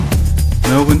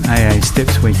Melbourne AA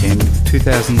Steps Weekend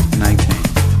 2018.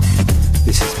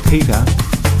 This is Peter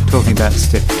talking about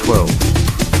Step 12.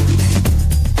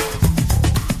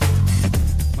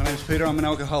 My name's Peter, I'm an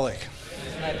alcoholic.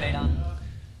 Hi Peter.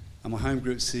 My home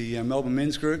group's the Melbourne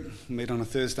Men's Group. We meet on a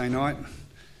Thursday night.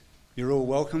 You're all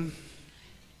welcome.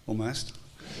 Almost.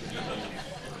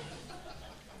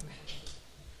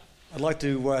 I'd like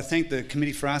to thank the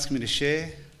committee for asking me to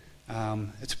share.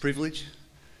 It's a privilege.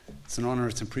 It's an honour,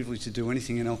 it's a privilege to do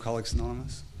anything in Alcoholics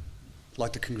Anonymous. I'd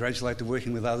like to congratulate the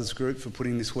Working With Others group for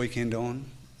putting this weekend on.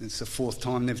 It's the fourth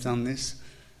time they've done this.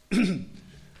 I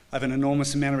have an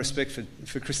enormous amount of respect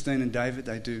for Christine and David.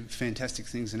 They do fantastic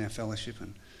things in our fellowship,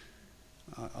 and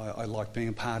I like being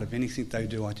a part of anything they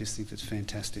do. I just think it's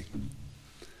fantastic.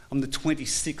 I'm the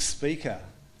 26th speaker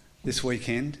this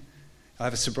weekend. I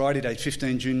have a sobriety date,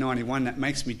 15 June 91. That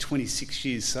makes me 26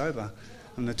 years sober.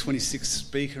 I'm the 26th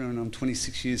speaker and I'm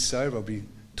 26 years sober. I'll be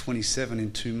 27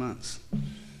 in 2 months.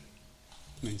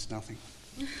 Means nothing.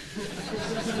 I'll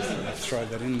throw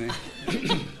that in there.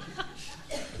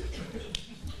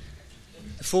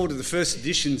 The forward to the first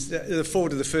edition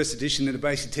of the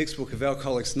basic textbook of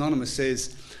Alcoholics Anonymous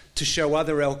says, to show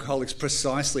other alcoholics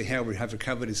precisely how we have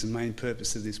recovered is the main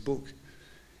purpose of this book.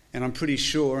 And I'm pretty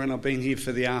sure, and I've been here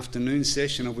for the afternoon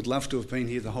session, I would love to have been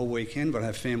here the whole weekend, but I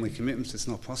have family commitments, it's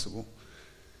not possible.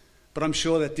 But I'm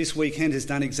sure that this weekend has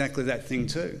done exactly that thing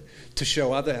too, to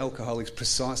show other alcoholics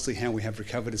precisely how we have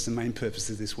recovered is the main purpose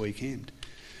of this weekend.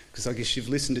 Because I guess you've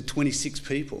listened to 26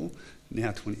 people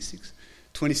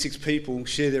people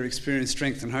share their experience,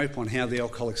 strength and hope on how the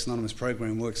Alcoholics Anonymous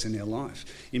program works in their life,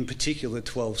 in particular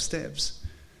 12 steps.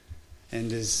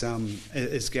 And as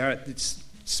Garrett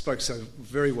spoke so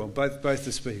very well, both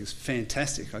the speakers,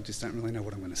 fantastic. I just don't really know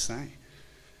what I'm going to say.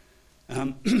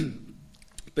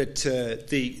 But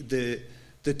the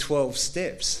 12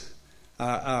 steps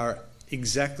are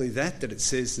exactly that it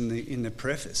says in the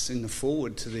preface, in the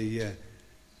foreword to the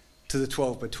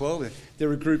 12 by 12.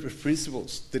 They're a group of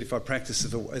principles that, if I practice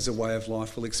as a way of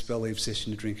life, will expel the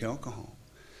obsession to drink alcohol.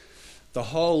 The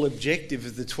whole objective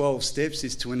of the 12 steps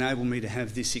is to enable me to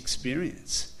have this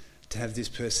experience, to have this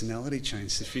personality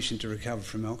change sufficient to recover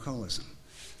from alcoholism.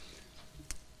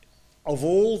 Of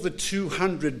all the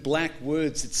 200 black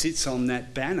words that sits on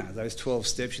that banner, those 12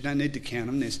 steps, you don't need to count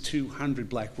them, there's 200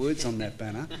 black words on that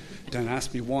banner. Don't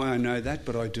ask me why I know that,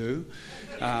 but I do.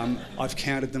 I've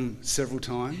counted them several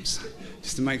times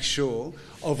just to make sure.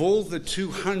 Of all the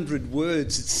 200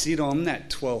 words that sit on that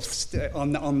 12th step,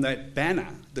 on that banner,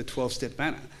 the 12-step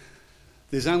banner,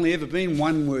 there's only ever been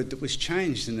one word that was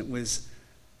changed, and it was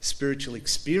spiritual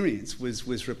experience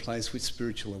was replaced with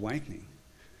spiritual awakening.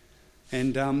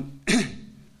 And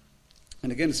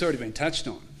again, it's already been touched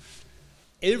on.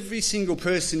 Every single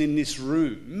person in this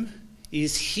room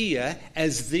is here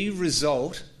as the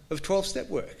result of 12-step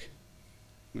work.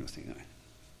 I'm going to think, oh,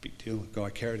 big deal, a guy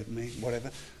carried it at me,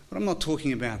 whatever. But I'm not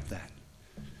talking about that.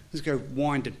 Let's go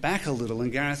wind it back a little,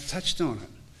 and Gareth touched on it.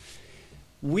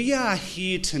 We are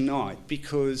here tonight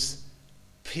because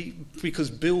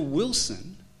Bill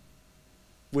Wilson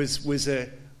was a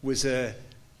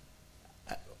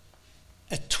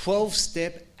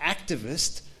 12-step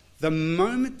activist the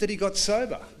moment that he got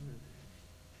sober.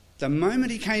 The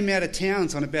moment he came out of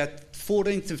towns on about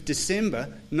 14th of December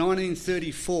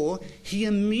 1934, he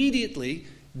immediately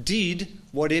did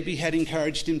what Ebby had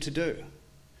encouraged him to do.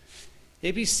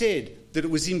 Ebby said that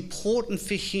it was important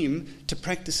for him to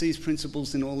practice these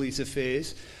principles in all his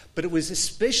affairs, but it was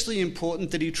especially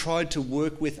important that he tried to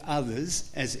work with others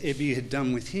as Ebby had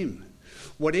done with him.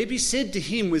 What Ebby said to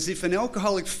him was, if an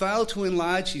alcoholic failed to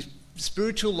enlarge his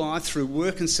spiritual life through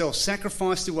work and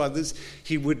self-sacrifice to others,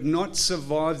 he would not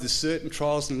survive the certain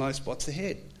trials and low spots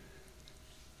ahead.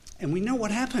 And we know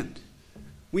what happened.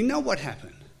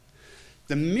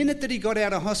 The minute that he got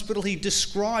out of hospital, he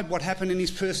described what happened in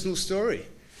his personal story.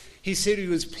 He said he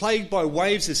was plagued by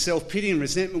waves of self-pity and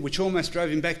resentment which almost drove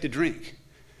him back to drink.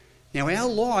 Now, our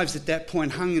lives at that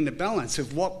point hung in the balance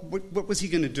of what was he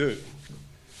going to do?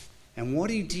 And what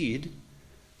he did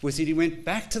was that he went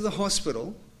back to the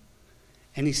hospital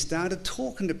and he started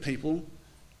talking to people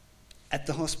at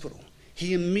the hospital.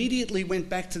 He immediately went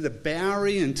back to the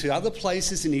Bowery and to other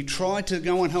places, and he tried to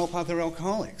go and help other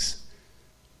alcoholics.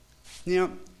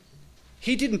 Now,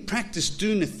 he didn't practice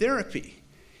doona therapy.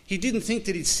 He didn't think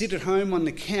that he'd sit at home on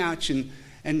the couch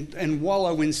and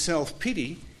wallow in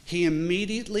self-pity. He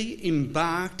immediately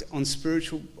embarked on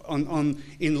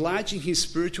enlarging his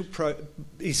spiritual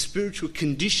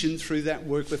condition through that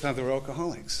work with other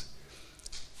alcoholics.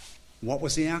 What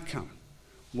was the outcome?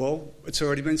 Well, it's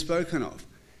already been spoken of.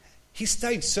 He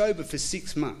stayed sober for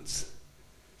 6 months.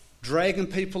 dragging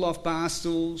people off bar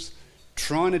stools,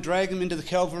 trying to drag them into the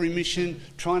Calvary Mission,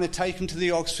 trying to take them to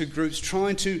the Oxford groups,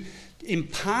 trying to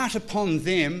impart upon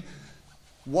them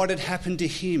what had happened to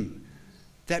him,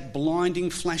 that blinding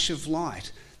flash of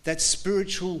light, that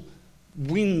spiritual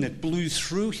wind that blew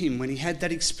through him when he had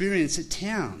that experience at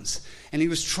Towns. And he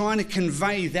was trying to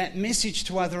convey that message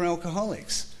to other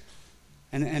alcoholics.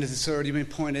 And as it's already been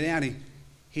pointed out,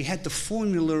 he had the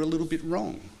formula a little bit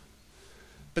wrong.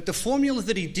 But the formula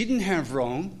that he didn't have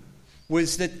wrong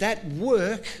was that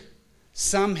work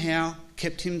somehow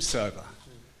kept him sober.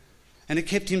 And it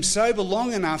kept him sober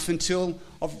long enough until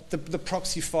the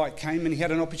proxy fight came, and he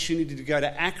had an opportunity to go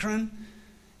to Akron,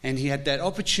 and he had that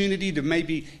opportunity to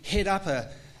maybe head up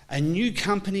a new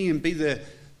company and be the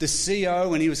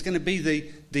CEO, and he was going to be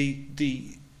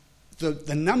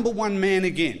the number one man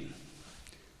again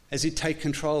as he'd take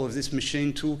control of this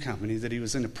machine tool company that he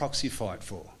was in a proxy fight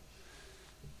for.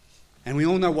 And we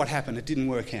all know what happened. It didn't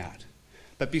work out.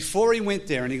 But before he went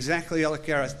there, and exactly like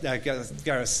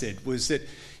Gareth said, was that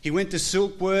he went to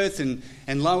Silkworth,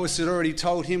 and Lois had already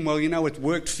told him, well, you know, it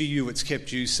worked for you, it's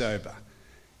kept you sober.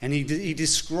 And he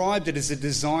described it as a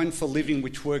design for living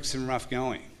which works in rough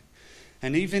going.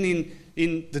 And even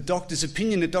in the doctor's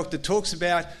opinion, the doctor talks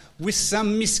about, with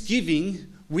some misgiving,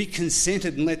 we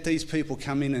consented and let these people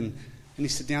come in, and he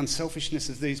said, the unselfishness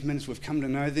of these men as we've come to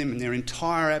know them, and their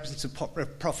entire absence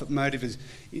of profit motive is,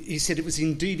 he said, it was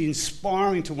indeed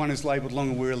inspiring to one who's laboured long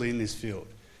and wearily in this field.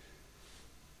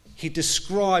 He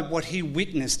described what he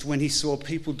witnessed when he saw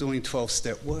people doing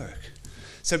 12-step work.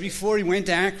 So before he went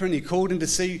to Akron, he called in to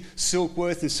see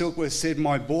Silkworth, and Silkworth said,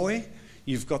 my boy,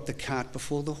 you've got the cart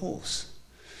before the horse.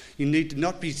 You need to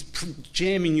not be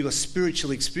jamming your spiritual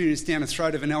experience down the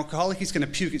throat of an alcoholic. He's going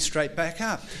to puke it straight back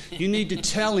up. You need to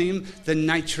tell him the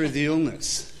nature of the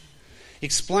illness.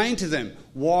 Explain to them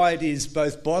why it is,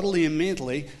 both bodily and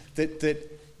mentally,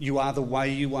 that you are the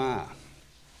way you are.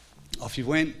 Off you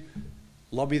went,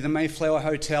 lobby of the Mayflower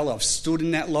Hotel. I've stood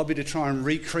in that lobby to try and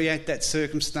recreate that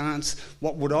circumstance.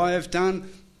 What would I have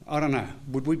done? I don't know.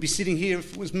 Would we be sitting here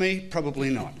if it was me? Probably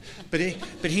not. But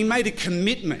he made a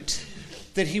commitment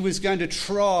that he was going to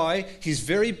try his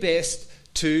very best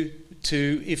to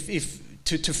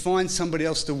find somebody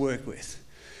else to work with.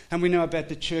 And we know about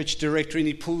the church directory, and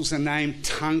he pulls the name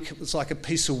Tunk. It was like a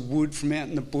piece of wood from out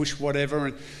in the bush, whatever.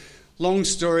 And long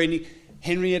story, and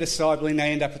Henrietta Seiberling,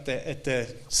 they end up at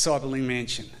the Seiberling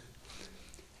mansion.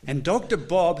 And Dr.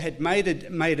 Bob had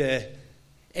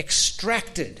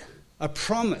extracted a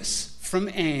promise from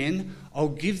Anne, I'll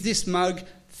give this mug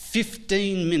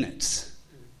 15 minutes.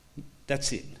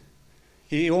 That's it.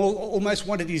 He almost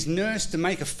wanted his nurse to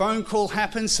make a phone call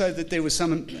happen so that there was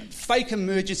some fake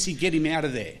emergency, get him out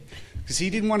of there. Because he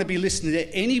didn't want to be listening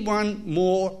to anyone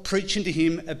more preaching to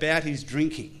him about his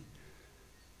drinking.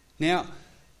 Now,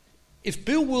 if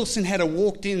Bill Wilson had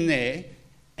walked in there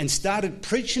and started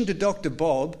preaching to Dr.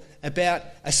 Bob about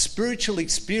a spiritual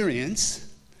experience,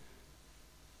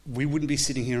 we wouldn't be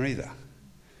sitting here either.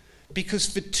 Because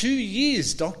for 2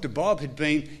 years, Dr. Bob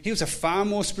he was a far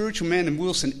more spiritual man than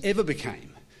Wilson ever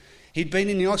became. He'd been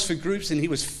in the Oxford groups, and he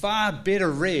was far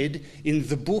better read in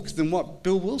the book than what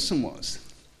Bill Wilson was.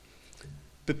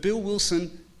 But Bill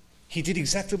Wilson, he did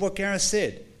exactly what Gareth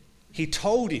said. He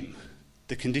told him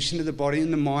the condition of the body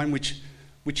and the mind which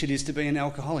it is to be an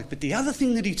alcoholic. But the other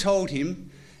thing that he told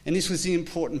him, and this was the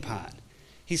important part,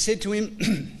 he said to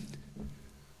him,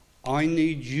 I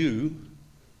need you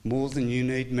more than you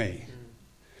need me.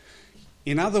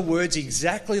 In other words,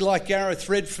 exactly like Gareth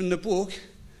read from the book,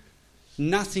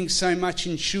 nothing so much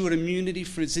ensured immunity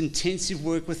for its intensive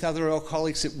work with other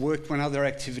alcoholics that worked when other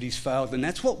activities failed. And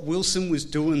that's what Wilson was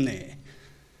doing there.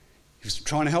 He was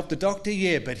trying to help the doctor,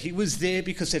 yeah, but he was there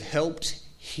because it helped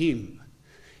him.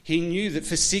 He knew that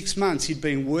for 6 months he'd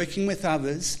been working with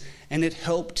others and it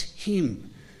helped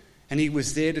him. And he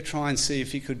was there to try and see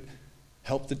if he could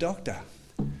help the doctor.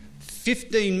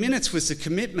 15 minutes was the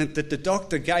commitment that the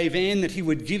doctor gave Anne that he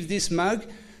would give this mug.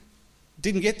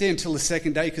 Didn't get there until the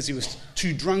second day because he was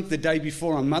too drunk the day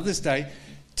before on Mother's Day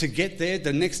to get there.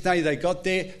 The next day they got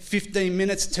there. 15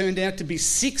 minutes turned out to be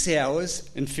 6 hours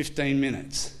and 15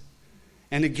 minutes.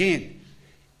 And again,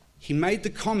 he made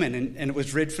the comment, and it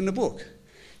was read from the book.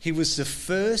 He was the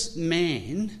first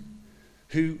man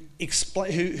who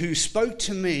spoke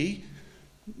to me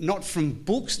not from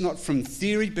books, not from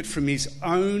theory, but from his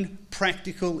own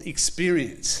practical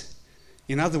experience.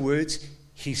 In other words,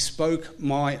 he spoke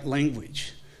my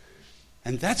language.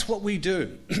 And that's what we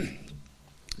do.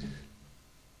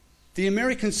 The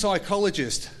American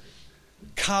psychologist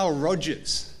Carl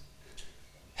Rogers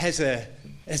has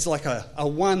like a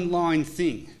one-line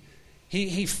thing.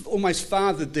 He almost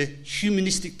fathered the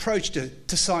humanistic approach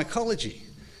to psychology.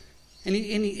 And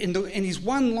his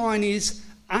one line is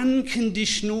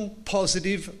unconditional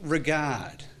positive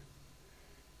regard.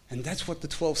 And that's what the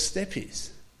 12th step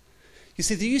is. You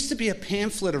see, there used to be a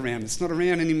pamphlet around. It's not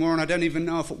around anymore, and I don't even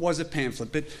know if it was a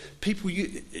pamphlet, but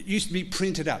it used to be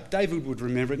printed up. David would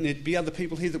remember it, and there'd be other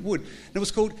people here that would. And it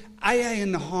was called AA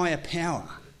and the Higher Power.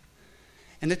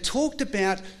 And it talked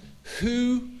about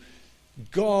who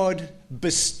God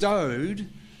bestowed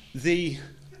the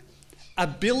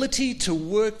ability to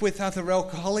work with other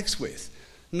alcoholics with.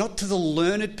 Not to the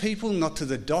learned people, not to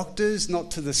the doctors,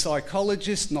 not to the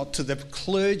psychologists, not to the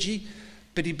clergy,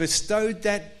 but he bestowed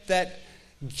that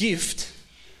gift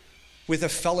with a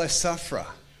fellow sufferer.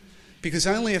 Because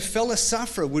only a fellow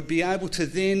sufferer would be able to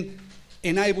then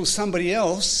enable somebody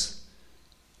else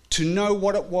to know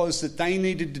what it was that they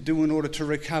needed to do in order to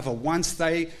recover once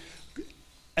they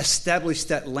established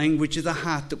that language of the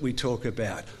heart that we talk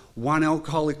about. One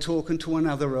alcoholic talking to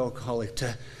another alcoholic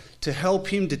to help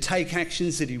him to take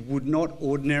actions that he would not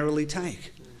ordinarily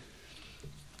take.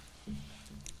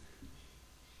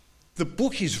 The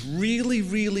book is really,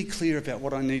 really clear about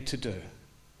what I need to do.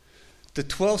 The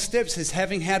 12 steps is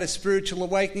having had a spiritual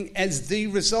awakening as the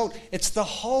result. It's the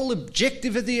whole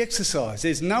objective of the exercise.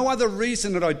 There's no other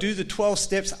reason that I do the 12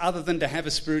 steps other than to have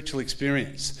a spiritual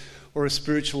experience or a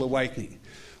spiritual awakening.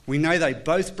 We know they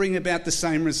both bring about the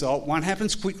same result. One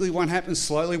happens quickly, one happens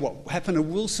slowly. What happened to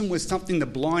Wilson was something, the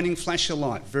blinding flash of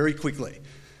light, very quickly.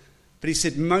 But he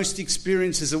said most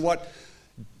experiences are what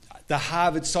the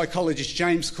Harvard psychologist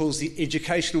James calls the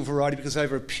educational variety, because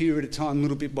over a period of time,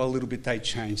 little bit by little bit, they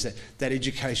change that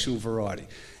educational variety.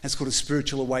 That's called a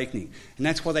spiritual awakening. And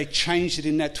that's why they changed it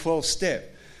in that 12th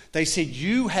step. They said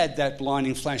you had that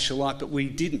blinding flash of light, but we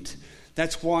didn't.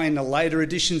 That's why in the later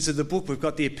editions of the book, we've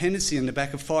got the appendice in the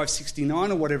back of 569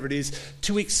 or whatever it is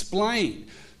to explain.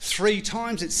 3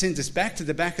 times it sends us back to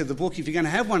the back of the book. If you're going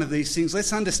to have one of these things,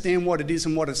 let's understand what it is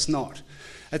and what it's not.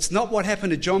 It's not what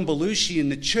happened to John Belushi in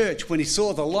the church when he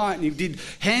saw the light and he did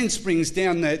handsprings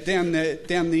down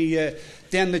the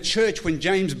church when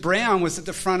James Brown was at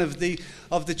the front of the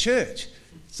church.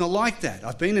 It's not like that.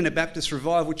 I've been in a Baptist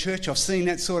revival church. I've seen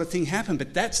that sort of thing happen,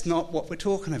 but that's not what we're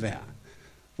talking about.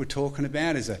 We're talking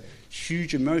about is a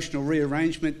huge emotional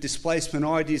rearrangement, displacement,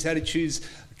 ideas, attitudes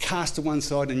cast to one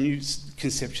side and new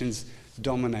conceptions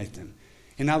dominate them.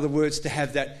 In other words, to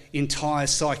have that entire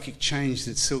psychic change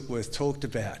that Silkworth talked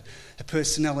about, a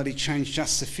personality change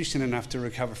just sufficient enough to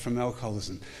recover from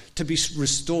alcoholism, to be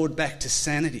restored back to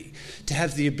sanity, to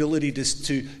have the ability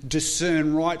to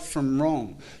discern right from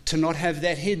wrong, to not have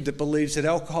that head that believes that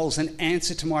alcohol is an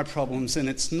answer to my problems and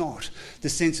it's not. The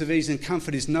sense of ease and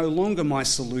comfort is no longer my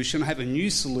solution. I have a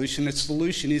new solution. The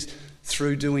solution is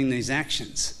through doing these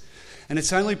actions. And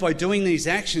it's only by doing these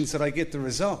actions that I get the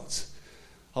results.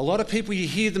 A lot of people, you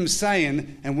hear them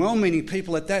saying, and well-meaning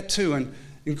people at that too, and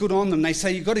good on them, they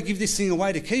say, you've got to give this thing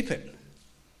away to keep it.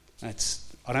 I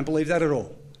don't believe that at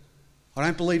all. I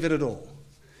don't believe it at all.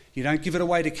 You don't give it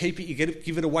away to keep it, you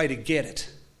give it away to get it.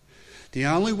 The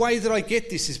only way that I get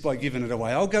this is by giving it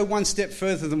away. I'll go one step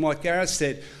further than what Gareth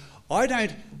said. I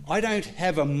don't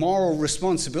have a moral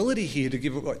responsibility here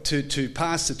to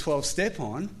pass the 12th step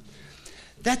on.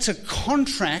 That's a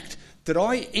contract that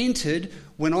I entered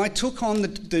when I took on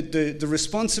the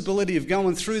responsibility of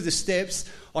going through the steps.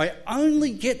 I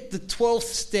only get the 12th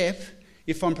step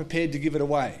if I'm prepared to give it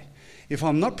away. If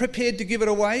I'm not prepared to give it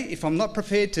away, if I'm not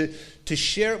prepared to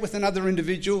share it with another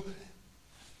individual,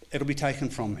 it'll be taken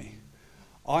from me.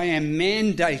 I am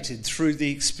mandated through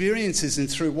the experiences and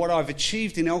through what I've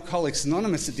achieved in Alcoholics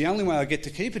Anonymous that the only way I get to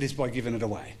keep it is by giving it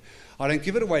away. I don't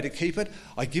give it away to keep it,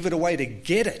 I give it away to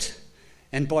get it.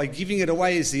 And by giving it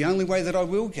away is the only way that I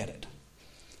will get it.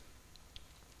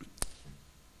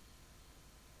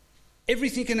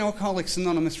 Everything in Alcoholics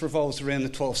Anonymous revolves around the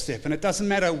 12th step, and it doesn't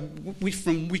matter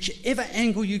from whichever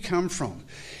angle you come from.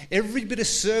 Every bit of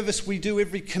service we do,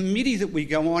 every committee that we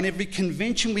go on, every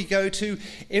convention we go to,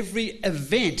 every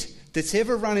event that's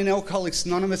ever run in Alcoholics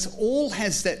Anonymous all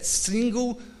has that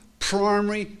single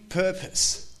primary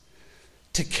purpose: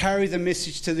 to carry the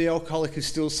message to the alcoholic who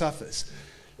still suffers.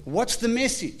 What's the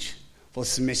message? Well,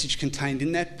 it's the message contained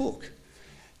in that book.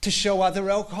 To show other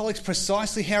alcoholics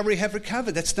precisely how we have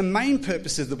recovered. That's the main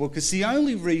purpose of the book. It's the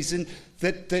only reason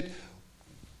that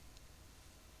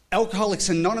Alcoholics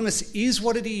Anonymous is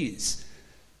what it is.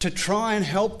 To try and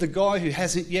help the guy who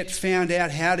hasn't yet found out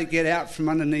how to get out from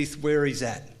underneath where he's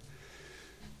at.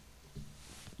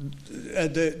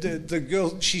 The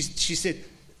girl, she said,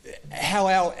 how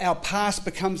our past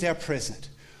becomes our present.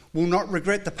 will not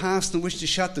regret the past and wish to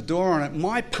shut the door on it.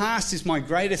 My past is my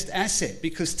greatest asset,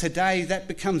 because today that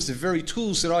becomes the very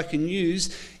tools that I can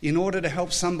use in order to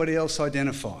help somebody else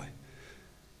identify.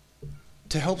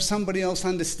 To help somebody else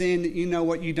understand that, you know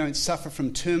what, you don't suffer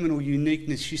from terminal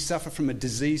uniqueness, you suffer from a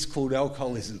disease called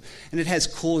alcoholism, and it has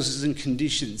causes and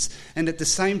conditions. And at the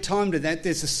same time to that,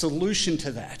 there's a solution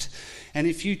to that. And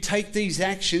if you take these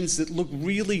actions that look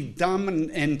really dumb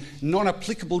and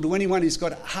non-applicable to anyone who's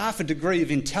got half a degree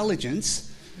of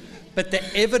intelligence, but the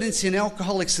evidence in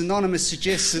Alcoholics Anonymous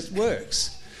suggests it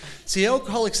works. See,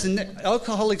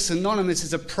 Alcoholics Anonymous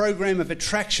is a program of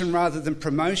attraction rather than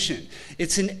promotion.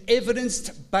 It's an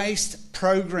evidence-based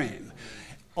program.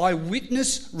 I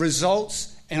witness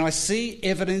results and I see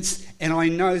evidence and I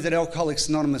know that Alcoholics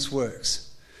Anonymous works.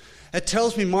 It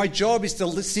tells me my job is to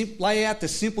lay out the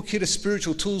simple kit of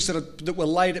spiritual tools that were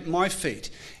laid at my feet.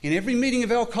 In every meeting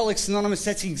of Alcoholics Anonymous,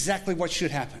 that's exactly what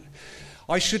should happen.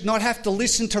 I should not have to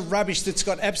listen to rubbish that's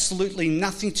got absolutely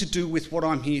nothing to do with what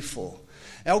I'm here for.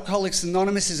 Alcoholics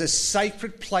Anonymous is a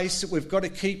sacred place that we've got to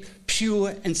keep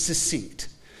pure and succinct.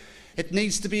 It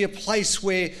needs to be a place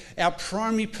where our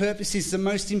primary purpose is the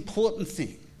most important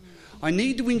thing. I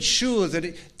need to ensure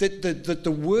that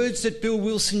the words that Bill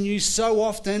Wilson used so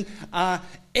often are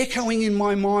echoing in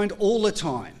my mind all the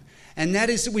time. And that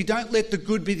is that we don't let the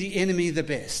good be the enemy of the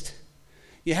best.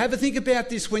 You have a think about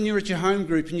this when you're at your home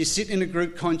group and you sit in a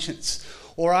group conscience.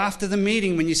 Or after the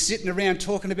meeting when you're sitting around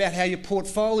talking about how your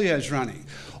portfolio's running.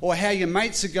 Or how your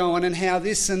mates are going and how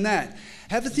this and that.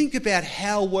 Have a think about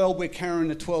how well we're carrying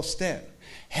the 12th step.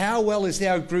 How well is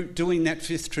our group doing that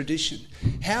 5th tradition?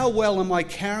 How well am I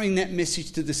carrying that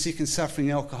message to the sick and suffering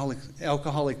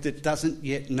alcoholic that doesn't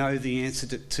yet know the answer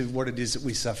to what it is that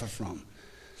we suffer from?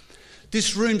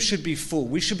 This room should be full.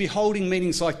 We should be holding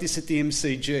meetings like this at the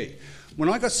MCG. When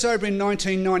I got sober in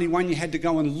 1991, you had to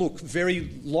go and look very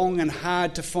long and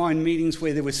hard to find meetings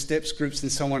where there were steps groups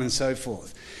and so on and so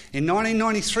forth. In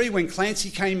 1993, when Clancy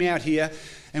came out here,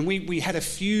 and we had a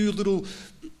few little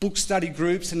book study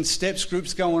groups and steps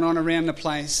groups going on around the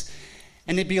place,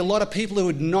 and there'd be a lot of people who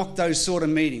would knock those sort of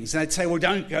meetings. And they'd say, well,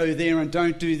 don't go there and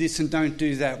don't do this and don't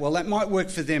do that. Well, that might work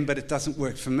for them, but it doesn't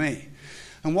work for me.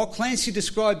 And what Clancy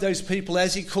described those people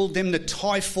as, he called them the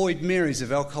typhoid Marys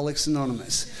of Alcoholics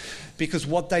Anonymous. Because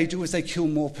what they do is they kill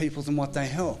more people than what they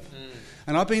help.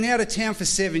 And I've been out of town for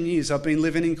 7 years. I've been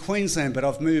living in Queensland, but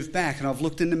I've moved back and I've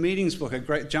looked in the meetings book.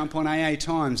 I jump on AA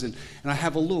Times and I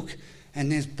have a look,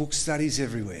 and there's book studies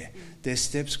everywhere. There's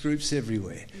steps groups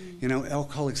everywhere. You know,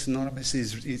 Alcoholics Anonymous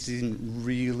is in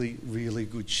really, really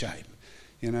good shape,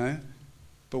 you know.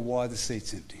 But why are the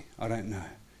seats empty? I don't know.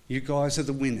 You guys are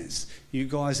the winners. You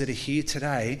guys that are here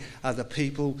today are the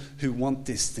people who want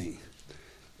this thing.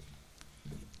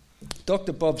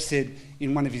 Dr. Bob said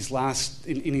in one of his last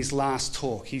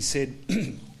talk, he said,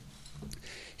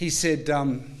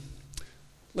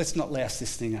 let's not louse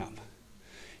this thing up.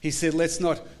 He said, let's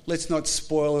not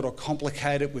spoil it or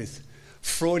complicate it with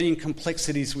Freudian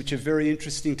complexities, which are very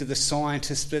interesting to the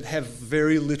scientists, but have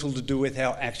very little to do with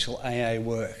our actual AA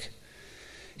work.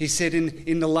 He said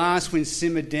in the last, when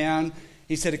simmered down,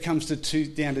 he said it comes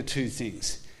down to two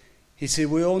things. He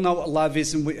said, we all know what love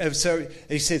is, and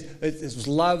he said it was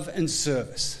love and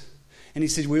service. And he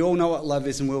said, we all know what love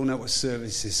is and we all know what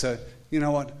service is. So, you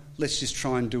know what, let's just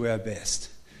try and do our best.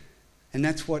 And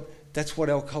that's what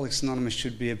Alcoholics Anonymous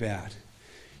should be about.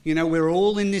 You know, we're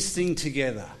all in this thing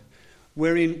together.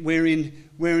 We're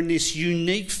in this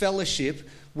unique fellowship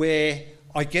where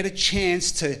I get a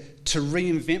chance to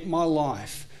reinvent my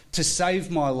life, to save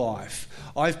my life.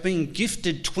 I've been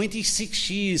gifted 26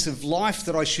 years of life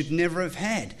that I should never have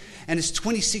had. And it's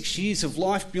 26 years of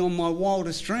life beyond my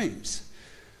wildest dreams.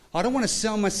 I don't want to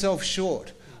sell myself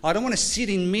short. I don't want to sit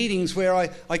in meetings where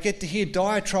I get to hear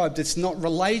diatribe that's not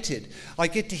related. I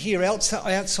get to hear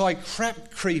outside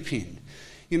crap creep in.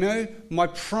 You know, my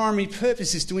primary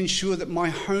purpose is to ensure that my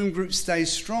home group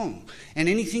stays strong. And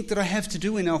anything that I have to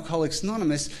do in Alcoholics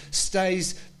Anonymous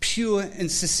stays pure and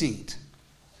succinct.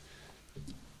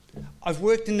 I've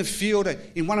worked in the field.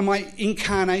 In one of my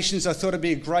incarnations, I thought it'd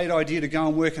be a great idea to go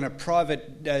and work in a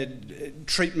private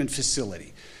treatment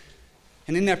facility.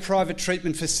 And in that private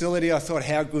treatment facility, I thought,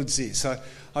 how good's this? So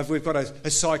we've got a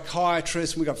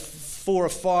psychiatrist, and we've got 4 or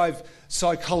 5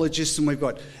 psychologists, and we've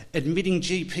got admitting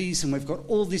GPs, and we've got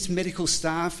all this medical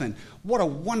staff, and what a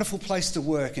wonderful place to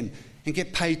work and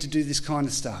get paid to do this kind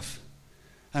of stuff.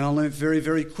 And I learned very,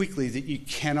 very quickly that you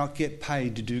cannot get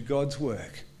paid to do God's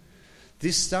work.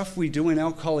 This stuff we do in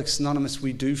Alcoholics Anonymous,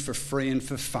 we do for free and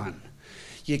for fun.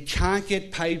 You can't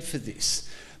get paid for this.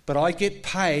 But I get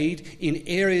paid in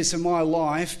areas of my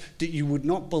life that you would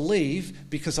not believe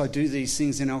because I do these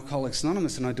things in Alcoholics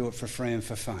Anonymous, and I do it for free and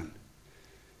for fun.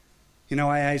 You know,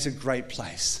 AA is a great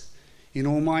place. In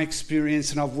all my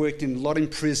experience, and I've worked a lot in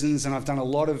prisons, and I've done a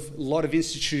lot of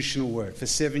institutional work. For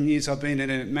 7 years I've been in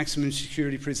a maximum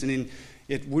security prison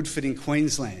at Woodford in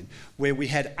Queensland, where we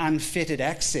had unfettered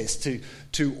access to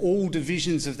all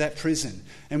divisions of that prison.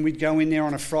 And we'd go in there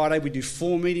on a Friday, we'd do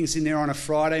 4 meetings in there on a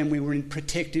Friday, and we were in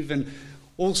protective and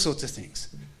all sorts of things.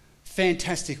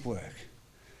 Fantastic work.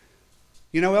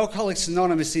 You know, Alcoholics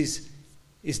Anonymous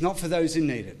is not for those who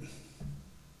need it.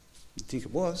 I think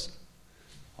it was.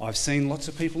 I've seen lots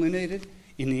of people who need it,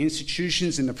 in the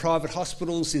institutions, in the private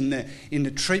hospitals, in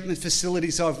the treatment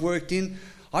facilities I've worked in.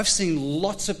 I've seen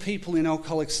lots of people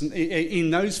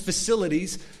in those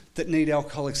facilities that need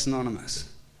Alcoholics Anonymous.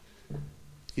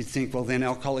 You'd think, well, then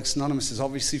Alcoholics Anonymous is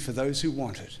obviously for those who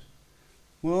want it.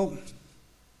 Well,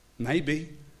 maybe.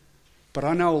 But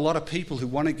I know a lot of people who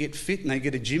want to get fit and they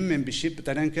get a gym membership, but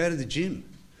they don't go to the gym.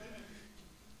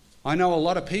 I know a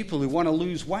lot of people who want to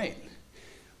lose weight.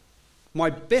 My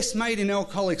best mate in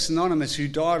Alcoholics Anonymous, who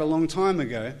died a long time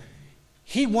ago,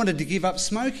 he wanted to give up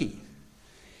smoking.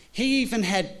 He even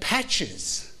had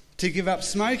patches to give up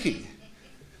smoking.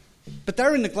 But they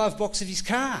were in the glove box of his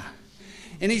car.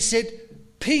 And he said,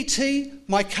 PT,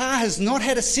 my car has not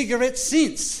had a cigarette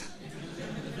since.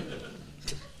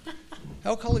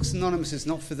 Alcoholics Anonymous is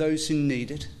not for those who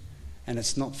need it, and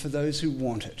it's not for those who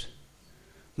want it.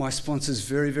 My sponsor's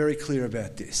very, very clear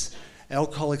about this.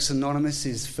 Alcoholics Anonymous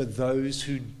is for those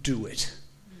who do it.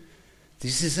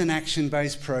 This is an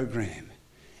action-based program.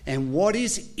 And what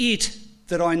is it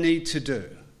that I need to do?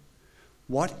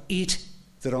 What it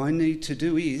that I need to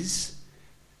do is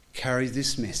carry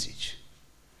this message.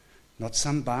 Not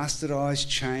some bastardised,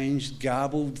 changed,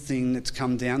 garbled thing that's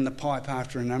come down the pipe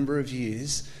after a number of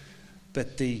years,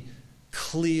 but the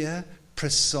clear,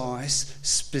 precise,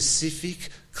 specific,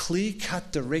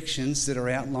 clear-cut directions that are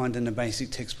outlined in the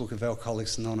basic textbook of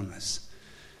Alcoholics Anonymous.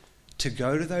 To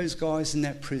go to those guys in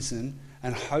that prison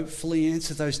and hopefully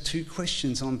answer those 2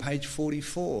 questions on page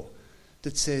 44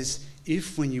 that says,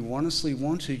 if when you honestly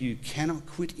want to, you cannot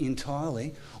quit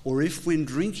entirely, or if when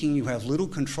drinking you have little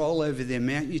control over the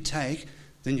amount you take,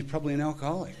 then you're probably an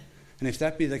alcoholic. And if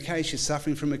that be the case, you're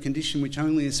suffering from a condition which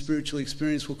only a spiritual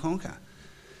experience will conquer.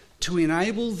 To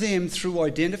enable them through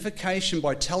identification,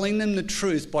 by telling them the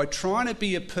truth, by trying to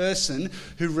be a person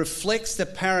who reflects the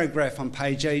paragraph on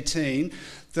page 18,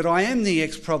 that I am the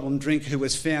ex-problem drinker who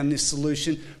has found this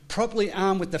solution, properly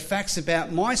armed with the facts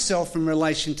about myself in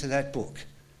relation to that book.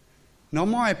 Not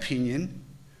my opinion,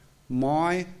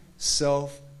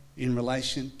 myself in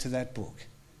relation to that book.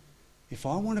 If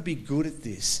I want to be good at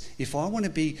this, if I want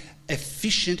to be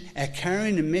efficient at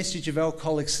carrying the message of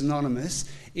Alcoholics Anonymous,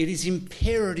 it is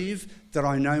imperative that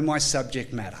I know my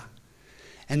subject matter.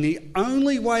 And the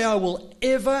only way I will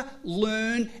ever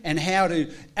learn and how to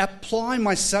apply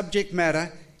my subject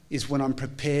matter is when I'm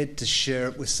prepared to share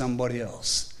it with somebody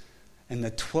else. And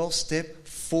the 12th step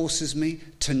forces me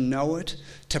to know it,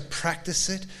 to practice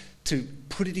it, to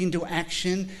put it into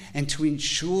action, and to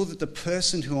ensure that the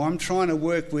person who I'm trying to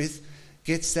work with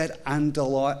gets that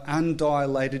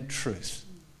undilated truth.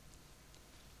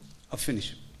 I'll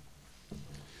finish.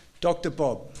 Dr.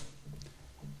 Bob,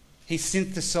 he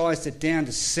synthesised it down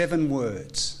to 7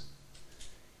 words.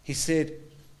 He said,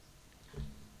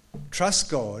 trust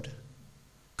God,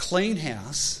 clean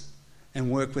house,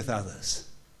 and work with others.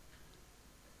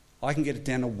 I can get it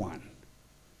down to 1.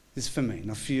 This is for me,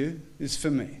 not for you, this is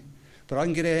for me. But I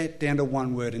can get it down to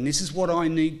 1 word, and this is what I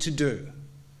need to do.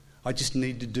 I just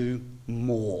need to do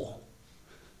more.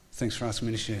 Thanks for asking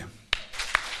me to share.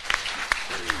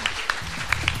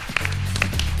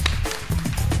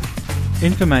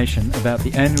 Information about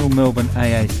the annual Melbourne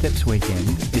AA Steps Weekend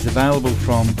is available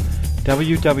from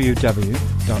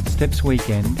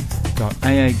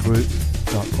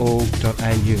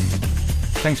www.stepsweekend.aagroup.org.au.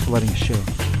 Thanks for letting us share.